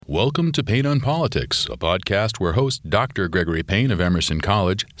Welcome to Payne on Politics, a podcast where host Dr. Gregory Payne of Emerson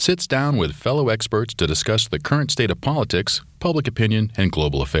College sits down with fellow experts to discuss the current state of politics, public opinion, and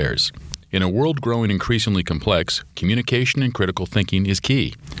global affairs. In a world growing increasingly complex, communication and critical thinking is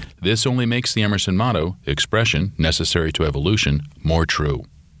key. This only makes the Emerson motto, expression necessary to evolution, more true.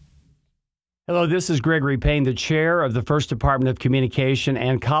 Hello, this is Gregory Payne, the chair of the First Department of Communication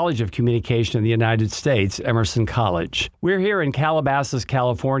and College of Communication in the United States, Emerson College. We're here in Calabasas,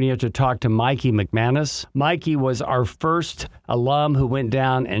 California to talk to Mikey McManus. Mikey was our first alum who went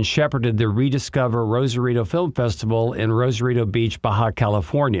down and shepherded the Rediscover Rosarito Film Festival in Rosarito Beach, Baja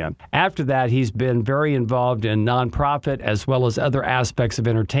California. After that, he's been very involved in nonprofit as well as other aspects of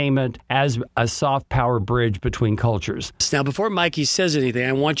entertainment as a soft power bridge between cultures. Now, before Mikey says anything,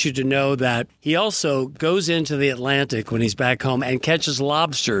 I want you to know that he also goes into the Atlantic when he's back home and catches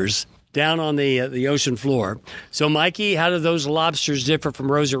lobsters down on the ocean floor. So, Mikey, how do those lobsters differ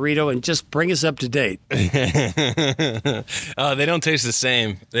from Rosarito? And just bring us up to date. They don't taste the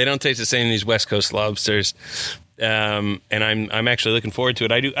same. They don't taste the same, these West Coast lobsters. And I'm actually looking forward to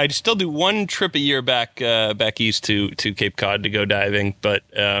it. I still do one trip a year back east to Cape Cod to go diving, but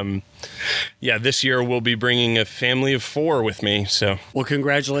yeah, this year we'll be bringing a family of 4 with me. So, well,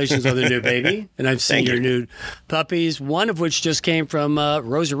 congratulations on the new baby, and I've seen your new puppies, one of which just came from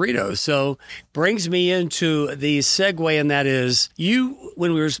Rosarito. So, brings me into the segue, and that is you.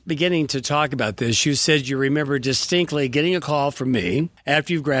 When we were beginning to talk about this, you said you remember distinctly getting a call from me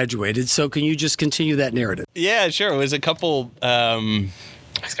after you've graduated. So, can you just continue that narrative? Yeah, sure. It was a couple.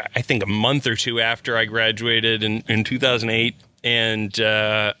 I think a month or two after I graduated in 2008. And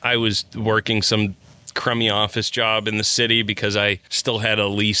I was working some crummy office job in the city because I still had a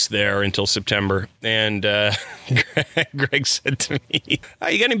lease there until September. And Greg said to me, "Oh,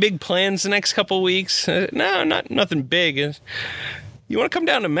 you got any big plans the next couple of weeks?" No, nothing big. You want to come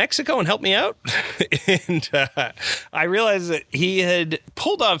down to Mexico and help me out? And I realized that he had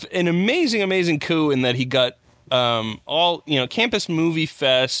pulled off an amazing coup in that he got Campus Movie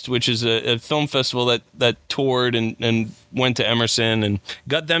Fest, which is a film festival that toured and went to Emerson and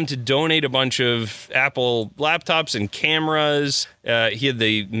got them to donate a bunch of Apple laptops and cameras. He had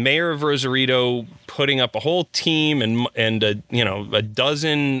the mayor of Rosarito putting up a whole team and a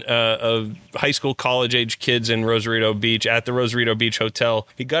dozen of high school, college age kids in Rosarito Beach at the Rosarito Beach Hotel.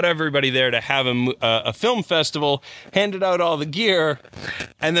 He got everybody there to have a film festival, handed out all the gear,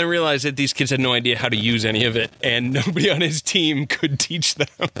 and then realized that these kids had no idea how to use any of it, and nobody on his team could teach them.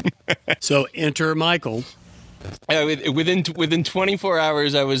 So enter Michael. Within 24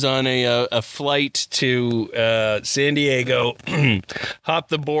 hours, I was on a flight to San Diego, hopped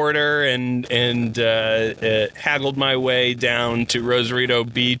the border, and haggled my way down to Rosarito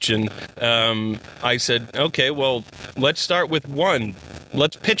Beach. And I said, okay, well, let's start with one.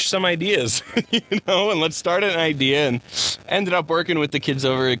 Let's pitch some ideas, and let's start an idea. And ended up working with the kids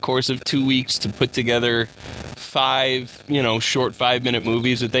over a course of 2 weeks to put together 5, short 5-minute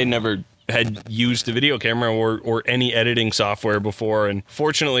movies that they never had used a video camera or any editing software before. And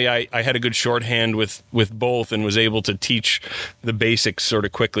fortunately, I had a good shorthand with both and was able to teach the basics sort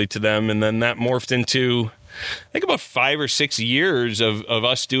of quickly to them. And then that morphed into, I think, about 5 or 6 years of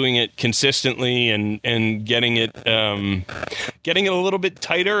us doing it consistently and getting it a little bit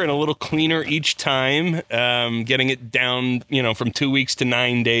tighter and a little cleaner each time. Getting it down, from 2 weeks to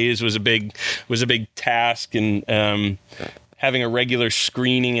 9 days was a big task. And having a regular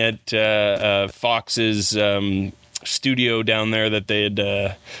screening at Fox's studio down there that they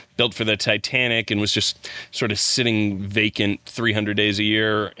had built for the Titanic and was just sort of sitting vacant 300 days a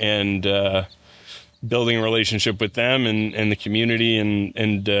year, and building a relationship with them and the community.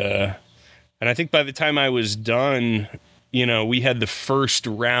 And I think by the time I was done, we had the first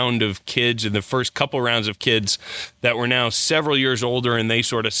round of kids and the first couple rounds of kids that were now several years older, and they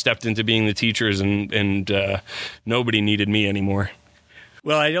sort of stepped into being the teachers, and nobody needed me anymore.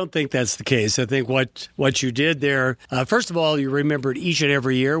 Well, I don't think that's the case. I think what you did there, first of all, you remembered each and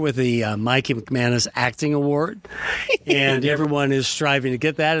every year with the Mikey McManus Acting Award, and everyone is striving to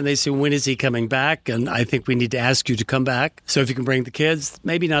get that, and they say, when is he coming back? And I think we need to ask you to come back. So if you can bring the kids,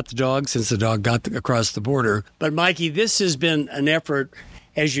 maybe not the dog, since the dog got across the border. But Mikey, this has been an effort.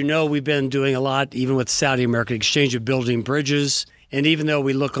 As you know, we've been doing a lot, even with Saudi American Exchange, of building bridges. And even though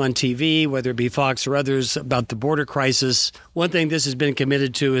we look on TV, whether it be Fox or others, about the border crisis, one thing this has been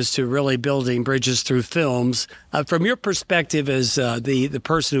committed to is to really building bridges through films. From your perspective as the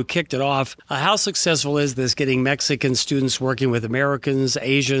person who kicked it off, how successful is this, getting Mexican students working with Americans,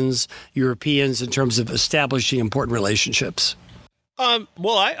 Asians, Europeans, in terms of establishing important relationships?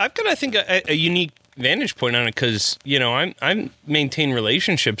 Well, I've got, I think, a unique vantage point on it because, I maintain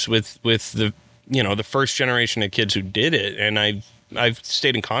relationships with the, the first generation of kids who did it. And I've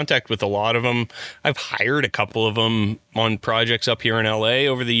stayed in contact with a lot of them. I've hired a couple of them on projects up here in LA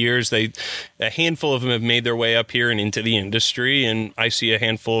over the years. A handful of them have made their way up here and into the industry. And I see a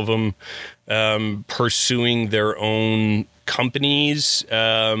handful of them pursuing their own companies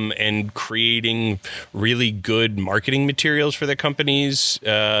and creating really good marketing materials for their companies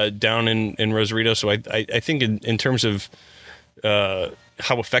down in Rosarito. So I think in terms of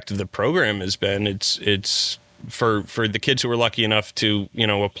how effective the program has been, it's for the kids who were lucky enough to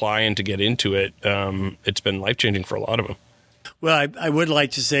apply and to get into it. It's been life-changing for a lot of them. Well, I would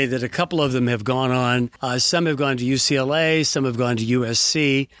like to say that a couple of them have gone on. Some have gone to UCLA. Some have gone to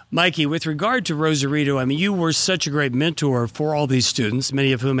USC. Mikey, with regard to Rosarito, I mean, you were such a great mentor for all these students,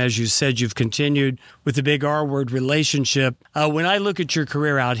 many of whom, as you said, you've continued with the big R-word relationship. When I look at your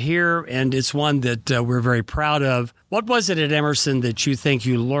career out here, and it's one that we're very proud of, what was it at Emerson that you think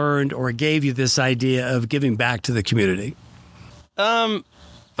you learned or gave you this idea of giving back to the community? You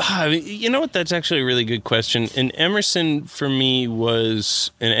know what? That's actually a really good question. And Emerson, for me,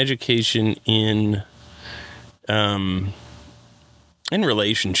 was an education in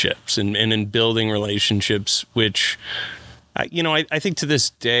relationships and in building relationships, which, I think to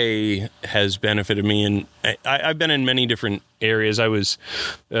this day has benefited me. And I've been in many different areas. I was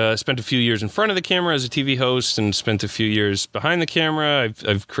spent a few years in front of the camera as a TV host and spent a few years behind the camera.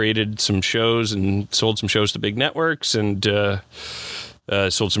 I've created some shows and sold some shows to big networks and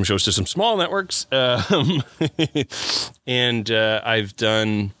sold some shows to some small networks. And I've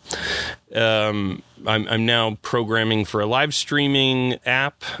done, I'm now programming for a live streaming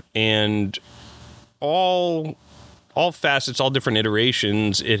app, and all facets, all different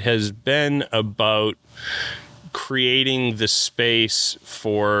iterations. It has been about creating the space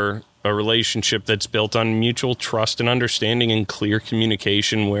for a relationship that's built on mutual trust and understanding and clear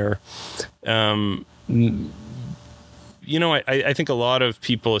communication where, I think a lot of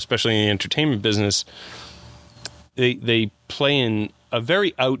people, especially in the entertainment business, they play in a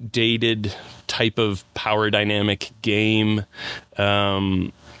very outdated type of power dynamic game,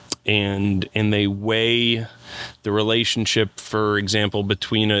 and they weigh the relationship, for example,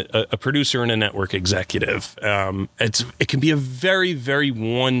 between a producer and a network executive. It can be a very, very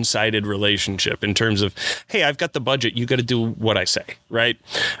one-sided relationship in terms of, hey, I've got the budget, you got to do what I say, right?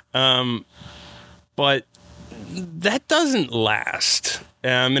 But that doesn't last.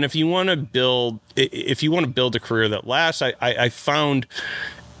 And if you want to build a career that lasts, I found,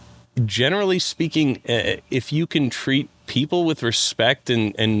 generally speaking, if you can treat people with respect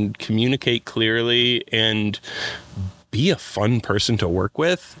and communicate clearly and be a fun person to work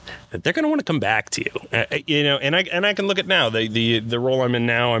with, they're going to want to come back to you. And I can look at now the role I'm in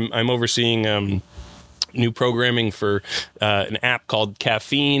now. I'm overseeing new programming for an app called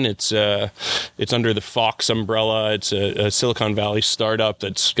Caffeine. It's under the Fox umbrella. It's a Silicon Valley startup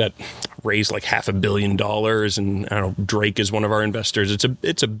that's got raised like $500 million, and I don't know, Drake is one of our investors.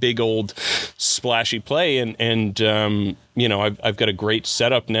 It's a big old splashy play, and I've got a great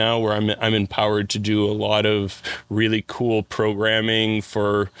setup now where I'm empowered to do a lot of really cool programming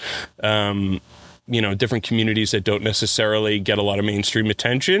for different communities that don't necessarily get a lot of mainstream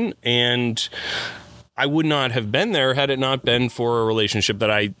attention. And I would not have been there had it not been for a relationship that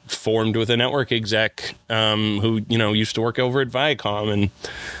I formed with a network exec who used to work over at Viacom, and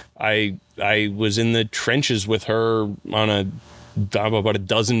I was in the trenches with her on about a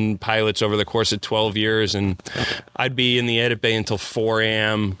dozen pilots over the course of 12 years, and I'd be in the edit bay until 4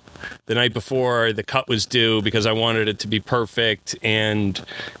 a.m. the night before the cut was due because I wanted it to be perfect, and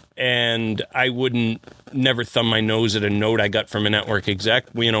I wouldn't never thumb my nose at a note I got from a network exec,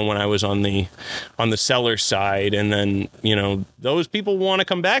 when I was on the seller side. And then, those people want to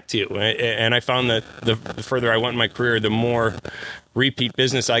come back to you. And I found that the further I went in my career, the more repeat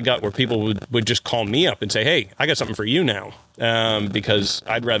business I got where people would just call me up and say, hey, I got something for you now. Because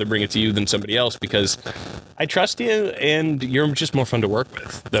I'd rather bring it to you than somebody else because I trust you and you're just more fun to work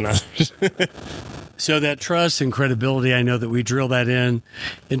with than others. So that trust and credibility, I know that we drill that in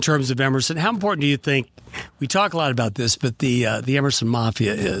terms of Emerson. How important do you think, we talk a lot about this, but the Emerson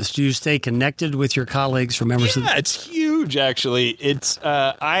Mafia is? Do you stay connected with your colleagues from Emerson? Yeah, it's huge, actually. It's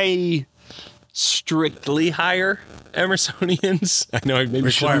I strictly hire Emersonians. I know I maybe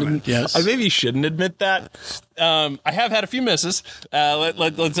shouldn't admit that. I have had a few misses.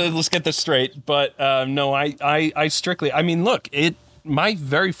 Let's get this straight. But no, I strictly. I mean, look, my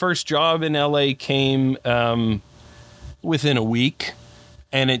very first job in LA came within a week.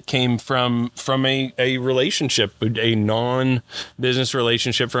 it came from a relationship, a non-business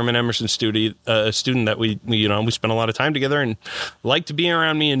relationship from an Emerson student that we spent a lot of time together and liked to be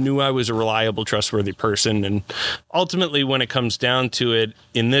around me and knew I was a reliable, trustworthy person. And ultimately, when it comes down to it,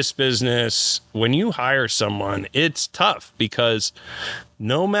 in this business, when you hire someone, it's tough because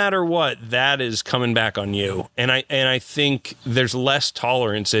no matter what, that is coming back on you. And I think there's less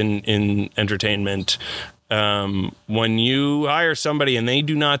tolerance in entertainment. When you hire somebody and they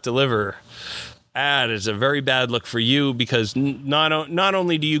do not deliver, that is a very bad look for you, because not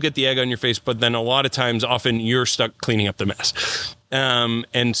only do you get the egg on your face, but then a lot of times, often you're stuck cleaning up the mess.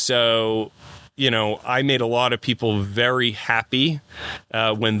 And so, I made a lot of people very happy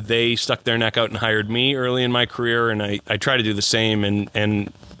when they stuck their neck out and hired me early in my career. And I try to do the same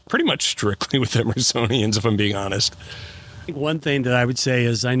and pretty much strictly with Emersonians, if I'm being honest. One thing that I would say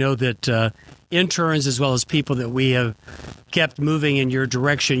is I know that interns, as well as people that we have kept moving in your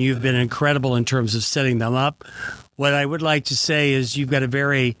direction, you've been incredible in terms of setting them up. What I would like to say is you've got a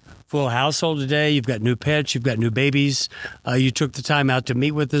very full household today. You've got new pets. You've got new babies. You took the time out to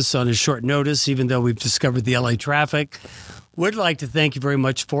meet with us on a short notice, even though we've discovered the LA traffic. Would like to thank you very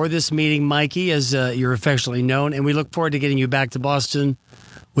much for this meeting, Mikey, as you're affectionately known, and we look forward to getting you back to Boston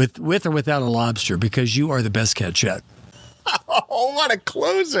with or without a lobster, because you are the best catch yet. Oh, what a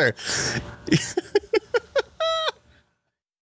closer.